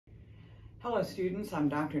Hello students, I'm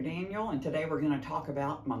Dr. Daniel, and today we're going to talk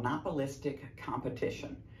about monopolistic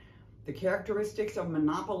competition. The characteristics of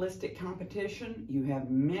monopolistic competition: you have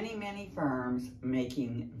many firms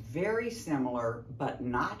making very similar but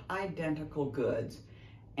not identical goods,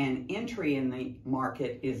 and entry in the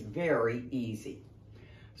market is very easy.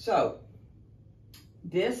 So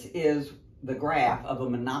this is the graph of a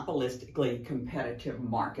monopolistically competitive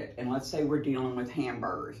market, and let's say we're dealing with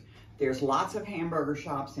hamburgers. There's lots of hamburger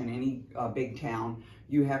shops in any big town.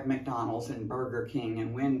 You have McDonald's and Burger King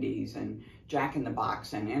and Wendy's and Jack in the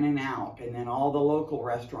Box and In-N-Out, and then all the local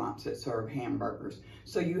restaurants that serve hamburgers.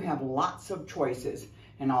 So you have lots of choices,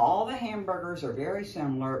 and all the hamburgers are very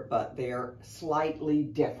similar, but they're slightly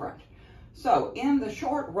different. So in the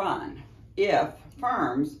short run, if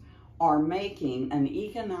firms are making an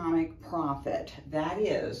economic profit, that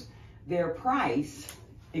is, their price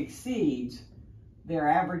exceeds their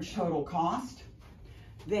average total cost,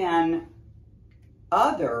 then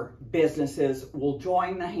other businesses will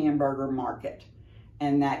join the hamburger market.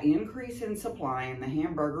 And that increase in supply in the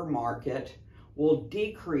hamburger market will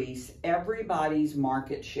decrease everybody's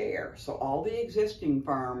market share. So all the existing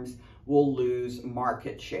firms will lose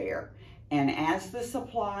market share. And as the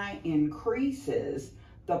supply increases,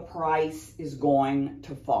 the price is going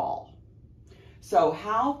to fall. So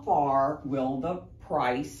how far will the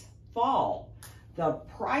price fall? The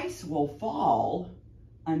price will fall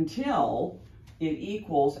until it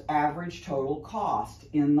equals average total cost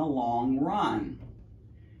in the long run.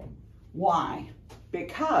 Why?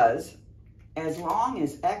 Because as long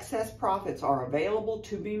as excess profits are available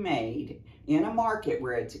to be made in a market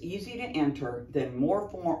where it's easy to enter, then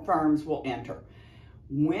more firms will enter.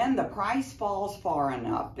 When the price falls far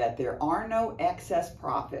enough that there are no excess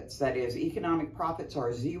profits, that is, economic profits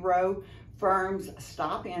are zero, firms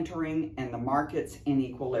stop entering and the market's in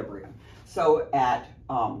equilibrium. So at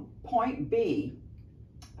point B,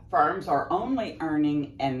 firms are only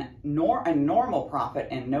earning a normal profit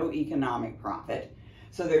and no economic profit.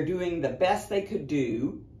 So they're doing the best they could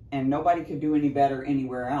do, and nobody could do any better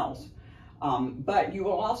anywhere else. But you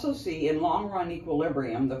will also see in long run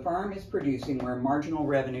equilibrium, the firm is producing where marginal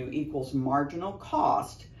revenue equals marginal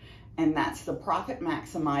cost, and that's the profit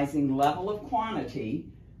maximizing level of quantity,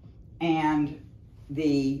 and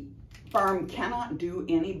the firm cannot do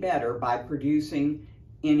any better by producing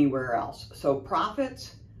anywhere else. So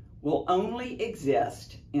profits will only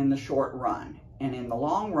exist in the short run, and in the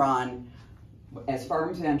long run, as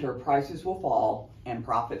firms enter, prices will fall and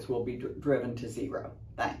profits will be driven to zero.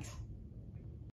 Thanks.